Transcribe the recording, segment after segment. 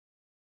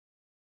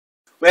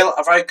Well,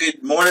 a very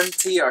good morning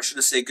to you, or should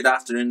I say good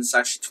afternoon. It's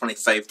actually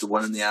 25 to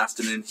 1 in the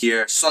afternoon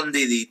here,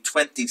 Sunday the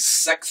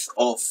 26th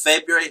of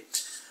February.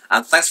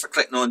 And thanks for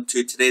clicking on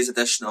to today's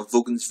edition of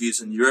VOGAN'S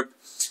Views on Europe.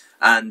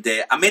 And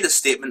I made a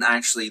statement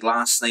actually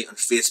last night on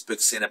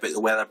Facebook saying about the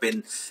weather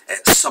being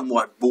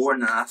somewhat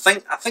boring. And I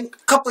think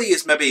a couple of you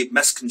maybe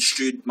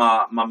misconstrued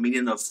my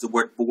meaning of the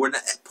word boring.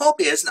 It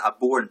probably isn't a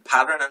boring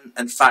pattern,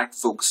 in fact,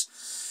 folks.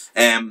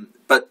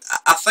 But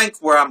I think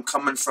where I'm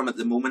coming from at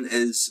the moment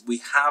is we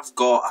have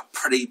got a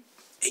pretty,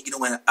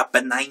 a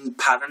benign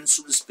pattern,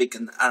 so to speak,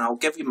 and I'll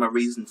give you my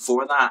reason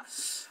for that.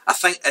 I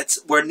think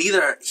we're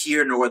neither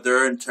here nor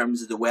there in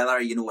terms of the weather.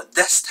 At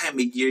this time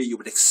of year you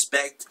would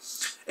expect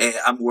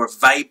a more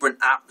vibrant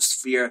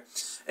atmosphere,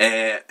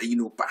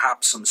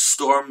 perhaps some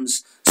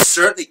storms,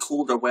 certainly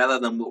colder weather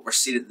than what we're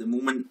seeing at the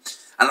moment.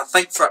 And I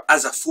think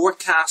as a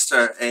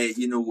forecaster,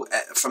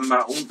 from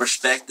my own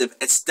perspective,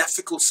 it's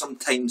difficult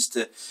sometimes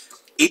to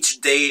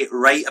each day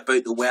write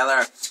about the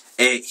weather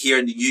here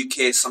in the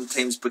UK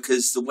sometimes,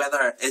 because the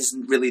weather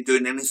isn't really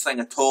doing anything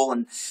at all.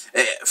 And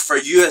for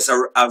you as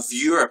a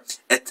viewer,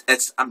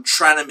 I'm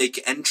trying to make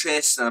it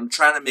interesting. I'm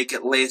trying to make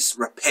it less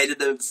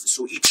repetitive,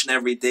 so each and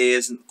every day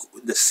isn't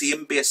the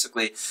same,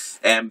 basically.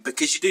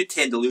 Because you do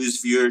tend to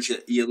lose viewers,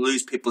 you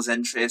lose people's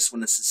interest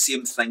when it's the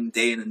same thing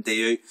day in and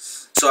day out.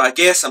 So I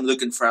guess I'm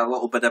looking for a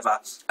little bit of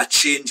a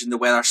change in the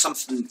weather,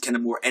 something kind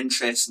of more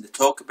interesting to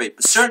talk about.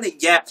 But certainly,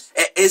 yeah,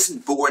 it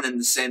isn't boring in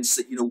the sense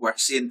that, we're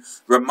seeing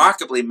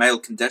remarkably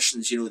mild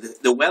conditions.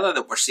 The weather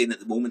that we're seeing at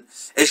the moment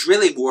is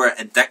really more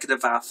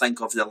indicative, I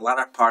think, of the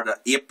latter part of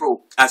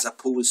April as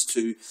opposed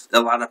to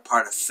the latter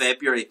part of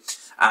February.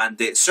 And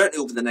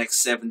certainly over the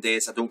next 7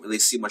 days, I don't really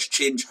see much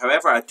change.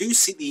 However, I do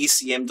see the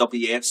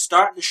ECMWF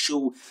starting to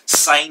show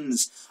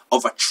signs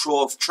of a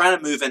trough, trying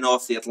to move in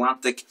off the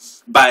Atlantic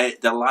by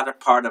the latter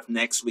part of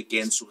next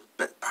weekend. So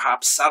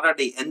perhaps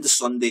Saturday into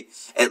Sunday,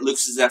 it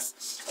looks as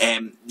if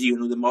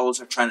the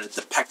models are trying to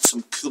depict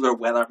some cooler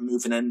weather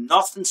moving in.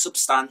 Nothing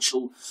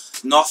substantial,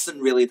 nothing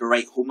really to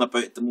write home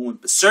about at the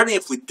moment. But certainly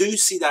if we do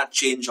see that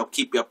change, I'll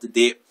keep you up to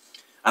date,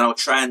 and I'll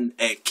try and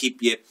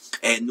keep you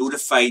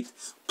notified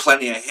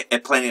plenty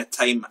of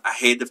time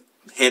ahead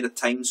of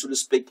time, so to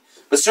speak.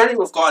 But certainly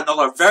we've got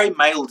another very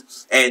mild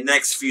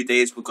next few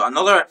days. We've got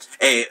another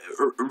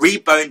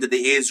rebound of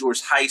the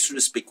Azores high, so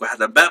to speak. We had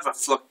a bit of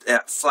a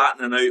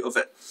flattening out of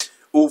it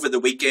over the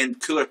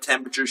weekend, cooler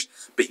temperatures.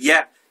 But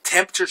yeah,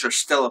 temperatures are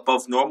still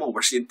above normal.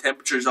 We're seeing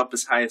temperatures up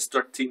as high as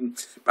 13,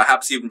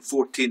 perhaps even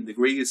 14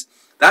 degrees.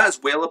 That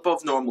is well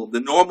above normal. The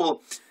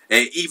normal,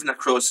 even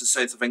across the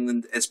south of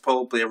England, is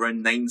probably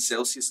around 9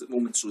 Celsius at the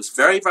moment. So it's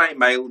very, very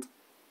mild.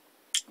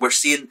 We're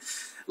seeing,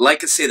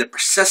 like I say, the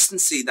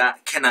persistency,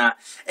 that kind of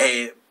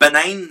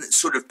benign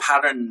sort of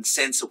pattern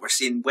sense that we're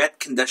seeing wet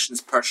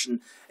conditions pushing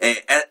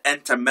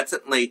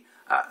intermittently,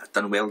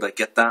 done well to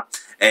get that,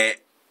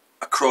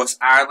 across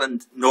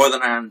Ireland,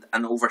 Northern Ireland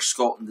and over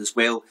Scotland as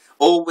well.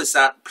 Always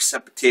that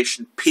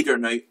precipitation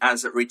petering out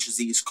as it reaches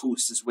the east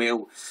coast as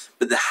well.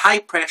 But the high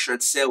pressure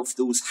itself,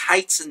 those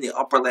heights in the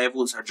upper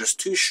levels are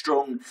just too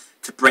strong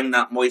to bring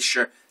that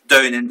moisture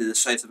down into the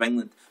south of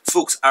England.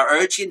 Folks, I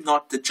urge you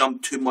not to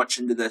jump too much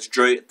into this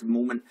drought at the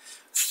moment.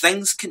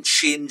 Things can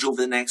change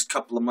over the next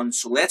couple of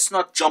months, so let's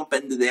not jump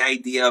into the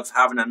idea of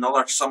having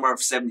another summer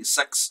of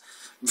 76.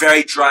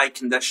 Very dry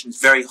conditions,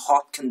 very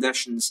hot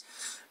conditions.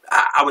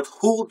 I would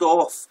hold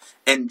off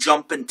and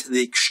jump into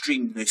the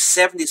extreme. Now,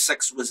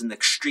 76 was an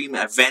extreme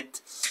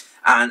event,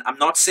 and I'm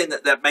not saying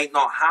that might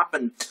not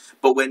happen,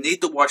 but we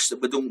need to watch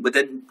that we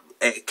didn't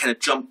kind of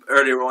jump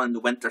earlier on in the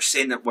winter,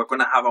 saying that we're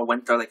going to have a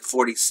winter like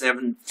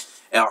 47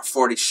 or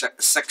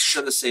 46,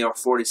 should I say, or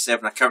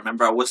 47. I can't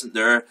remember. I wasn't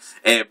there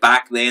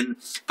back then.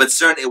 But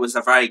certainly it was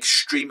a very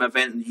extreme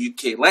event in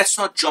the UK. Let's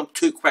not jump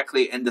too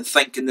quickly into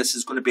thinking this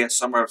is going to be a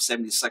summer of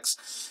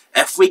 76.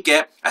 If we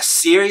get a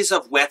series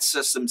of wet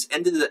systems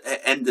into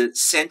the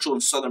central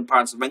and southern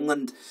parts of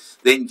England,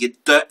 then you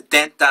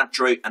dent that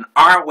drought, and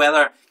our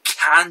weather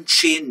can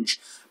change.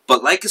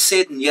 But like I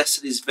said in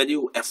yesterday's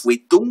video, if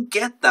we don't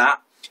get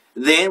that,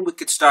 then we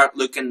could start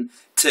looking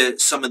to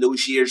some of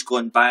those years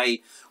going by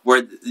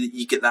where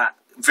you get that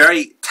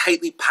very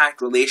tightly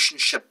packed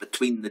relationship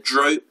between the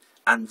drought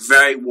and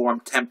very warm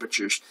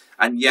temperatures.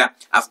 And yeah,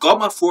 I've got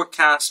my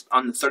forecast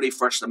on the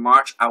 31st of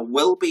March. I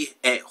will be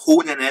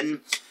honing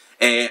in.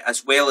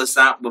 As well as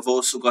that, we've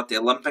also got the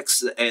Olympics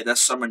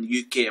this summer in the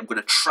UK. I'm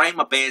going to try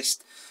my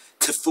best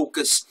to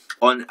focus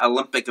on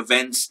Olympic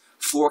events,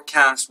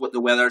 forecast what the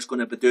weather is going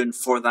to be doing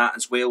for that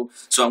as well.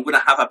 So I'm going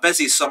to have a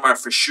busy summer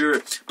for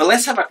sure. But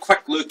let's have a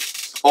quick look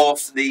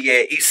of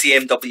the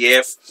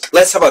ECMWF.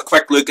 Let's have a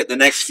quick look at the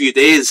next few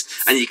days.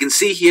 And you can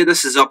see here,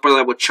 this is upper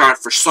level chart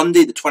for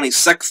Sunday the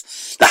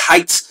 26th. The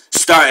heights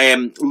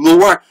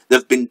lower.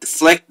 They've been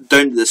deflected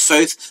down to the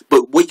south.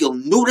 But what you'll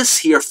notice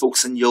here,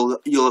 folks, and you'll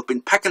have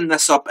been picking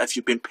this up if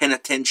you've been paying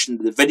attention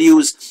to the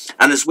videos,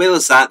 and as well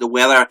as that, the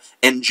weather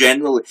in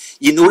general.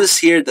 You notice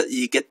here that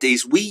you get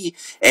these wee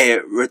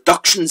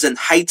reductions in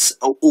heights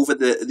over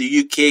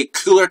the UK,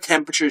 cooler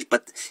temperatures.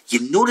 But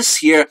you notice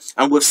here,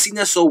 and we've seen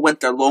this all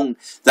winter long,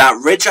 that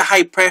ridge of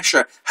high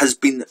pressure has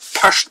been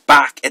pushed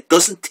back. It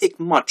doesn't take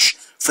much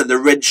for the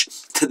ridge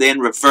to then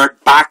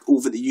revert back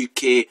over the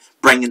UK,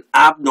 bringing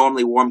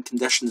abnormally warm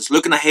conditions.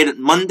 Looking ahead at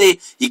Monday,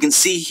 you can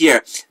see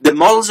here, the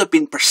models have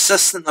been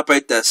persistent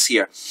about this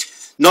here.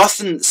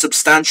 Nothing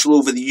substantial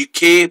over the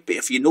UK, but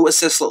if you notice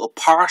this little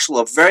parcel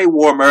of very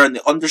warm air on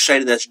the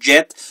underside of this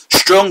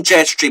strong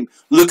jet stream,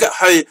 look at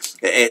how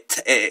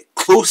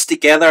close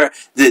together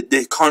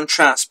the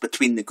contrast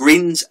between the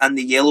greens and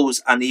the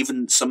yellows and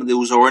even some of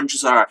those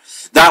oranges are.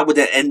 That would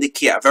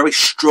indicate a very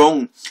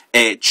strong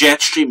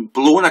jet stream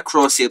blowing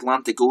across the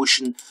Atlantic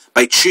Ocean.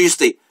 By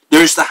Tuesday,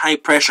 there's the high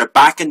pressure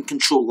back in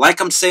control. Like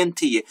I'm saying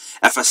to you,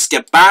 if I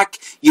skip back,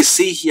 you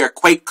see here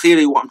quite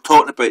clearly what I'm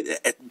talking about.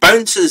 It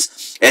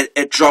bounces,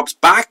 it drops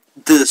back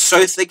to the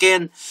south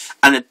again,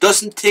 and it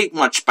doesn't take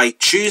much. By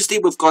Tuesday,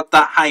 we've got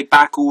that high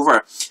back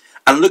over.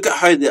 And look at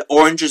how the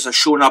oranges are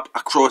showing up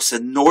across the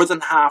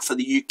northern half of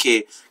the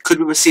UK. Could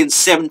we be seeing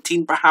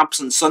 17 perhaps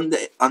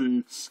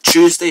on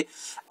Tuesday?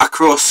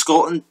 Across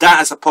Scotland,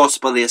 that is a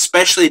possibility,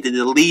 especially to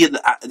the lee of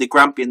the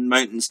Grampian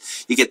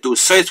Mountains. You get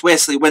those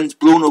southwesterly winds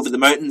blowing over the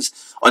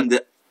mountains on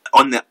the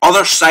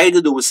other side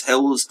of those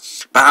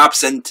hills,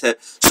 perhaps into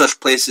such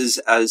places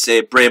as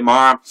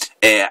Braemar,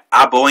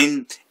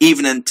 Aboyne,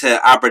 even into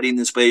Aberdeen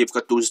as well. You've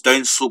got those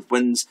downslope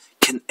winds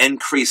can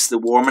increase the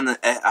warming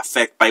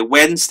effect. By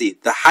Wednesday,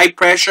 the high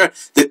pressure,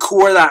 the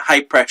core of that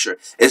high pressure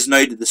is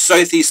now to the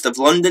southeast of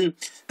London.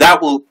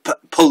 That will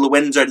pull the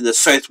winds out of the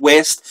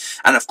southwest,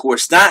 and of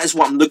course that is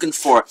what I'm looking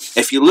for.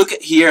 If you look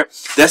at here,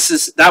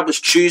 that was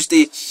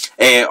Tuesday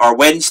or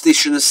Wednesday,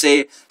 should I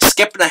say.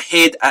 Skipping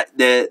ahead at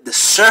the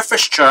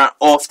surface chart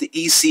of the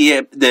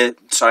ECM,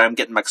 sorry, I'm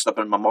getting mixed up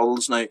in my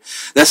models now.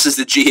 This is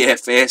the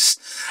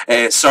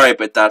GFS. Sorry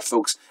about that,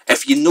 folks.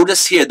 If you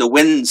notice here, the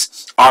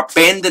winds are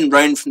bending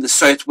round from the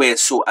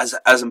southwest. So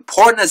as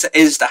important as it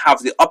is to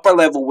have the upper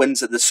level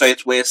winds of the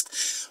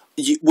southwest,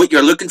 what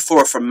you're looking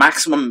for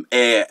maximum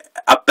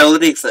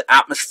ability for the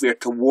atmosphere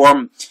to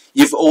warm,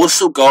 you've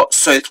also got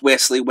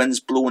southwesterly winds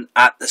blowing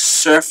at the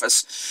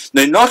surface.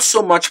 Now, not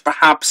so much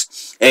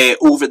perhaps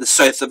over the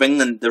south of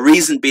England. The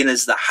reason being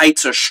is the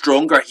heights are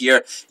stronger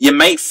here. You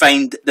might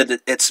find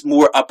that it's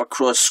more up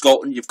across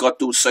Scotland. You've got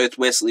those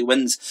southwesterly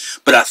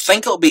winds. But I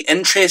think it'll be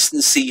interesting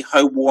to see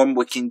how warm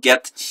we can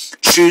get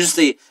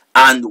Tuesday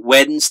and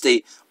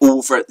Wednesday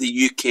over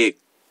the UK.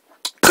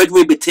 Could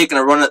we be taking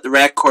a run at the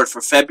record for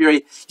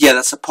February? Yeah,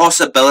 that's a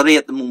possibility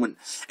at the moment.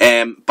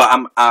 But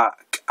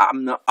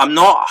I'm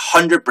not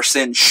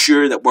 100%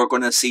 sure that we're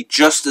going to see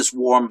just as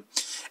warm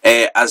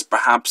as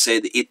perhaps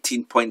the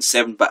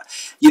 18.7. But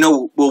you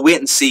know, we'll wait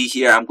and see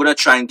here. I'm going to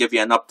try and give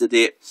you an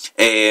up-to-date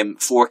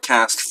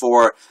forecast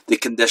for the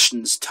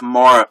conditions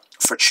tomorrow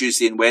for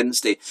Tuesday and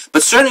Wednesday.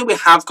 But certainly we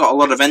have got a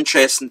lot of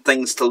interesting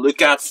things to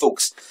look at,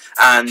 folks.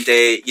 And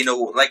you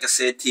know, like I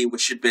said to you,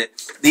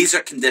 these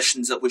are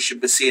conditions that we should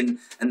be seeing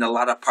in the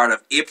latter part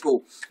of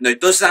April. Now,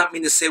 does that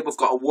mean to say we've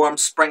got a warm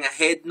spring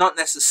ahead? Not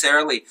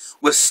necessarily.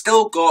 We've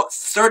still got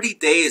 30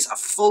 days, a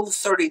full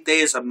 30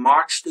 days of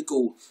March to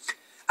go.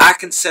 I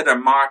consider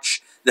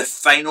March the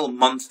final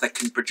month that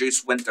can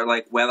produce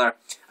winter-like weather.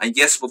 And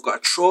yes, we've got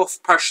a trough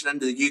pushing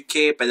into the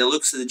UK by the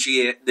looks of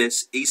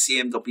this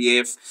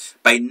ECMWF.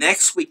 By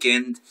next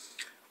weekend,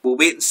 we'll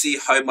wait and see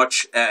how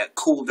much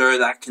cold air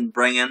that can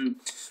bring in.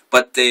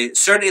 But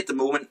certainly at the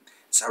moment,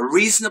 it's a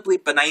reasonably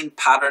benign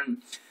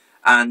pattern.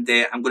 And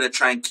I'm going to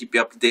try and keep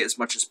you up to date as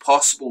much as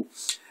possible.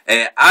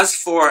 As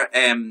for,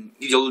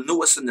 you'll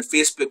notice on the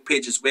Facebook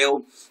page as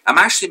well, I'm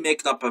actually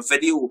making up a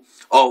video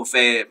of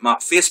my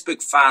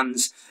Facebook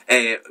fans'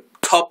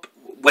 top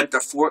winter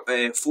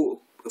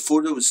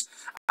photos,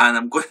 and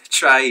I'm going to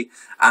try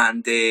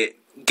and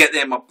get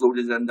them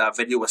uploaded in that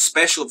video, a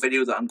special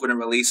video that I'm going to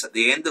release at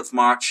the end of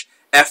March,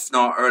 if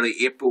not early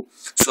April.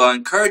 So I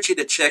encourage you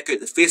to check out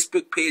the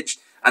Facebook page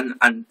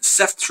and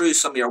sift through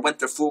some of your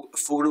winter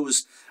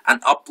photos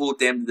and upload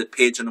them to the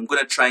page, and I'm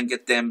going to try and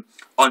get them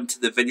onto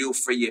the video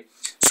for you.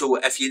 So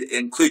if you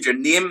include your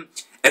name,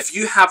 if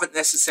you haven't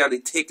necessarily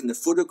taken the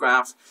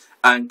photograph,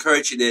 I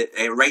encourage you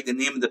to write the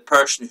name of the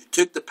person who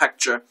took the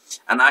picture,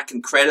 and I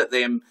can credit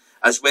them,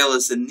 as well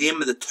as the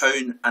name of the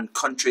town and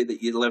country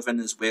that you live in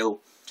as well.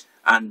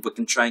 And we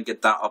can try and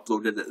get that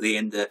uploaded at the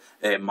end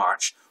of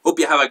March. Hope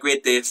you have a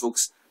great day,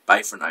 folks.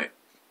 Bye for now.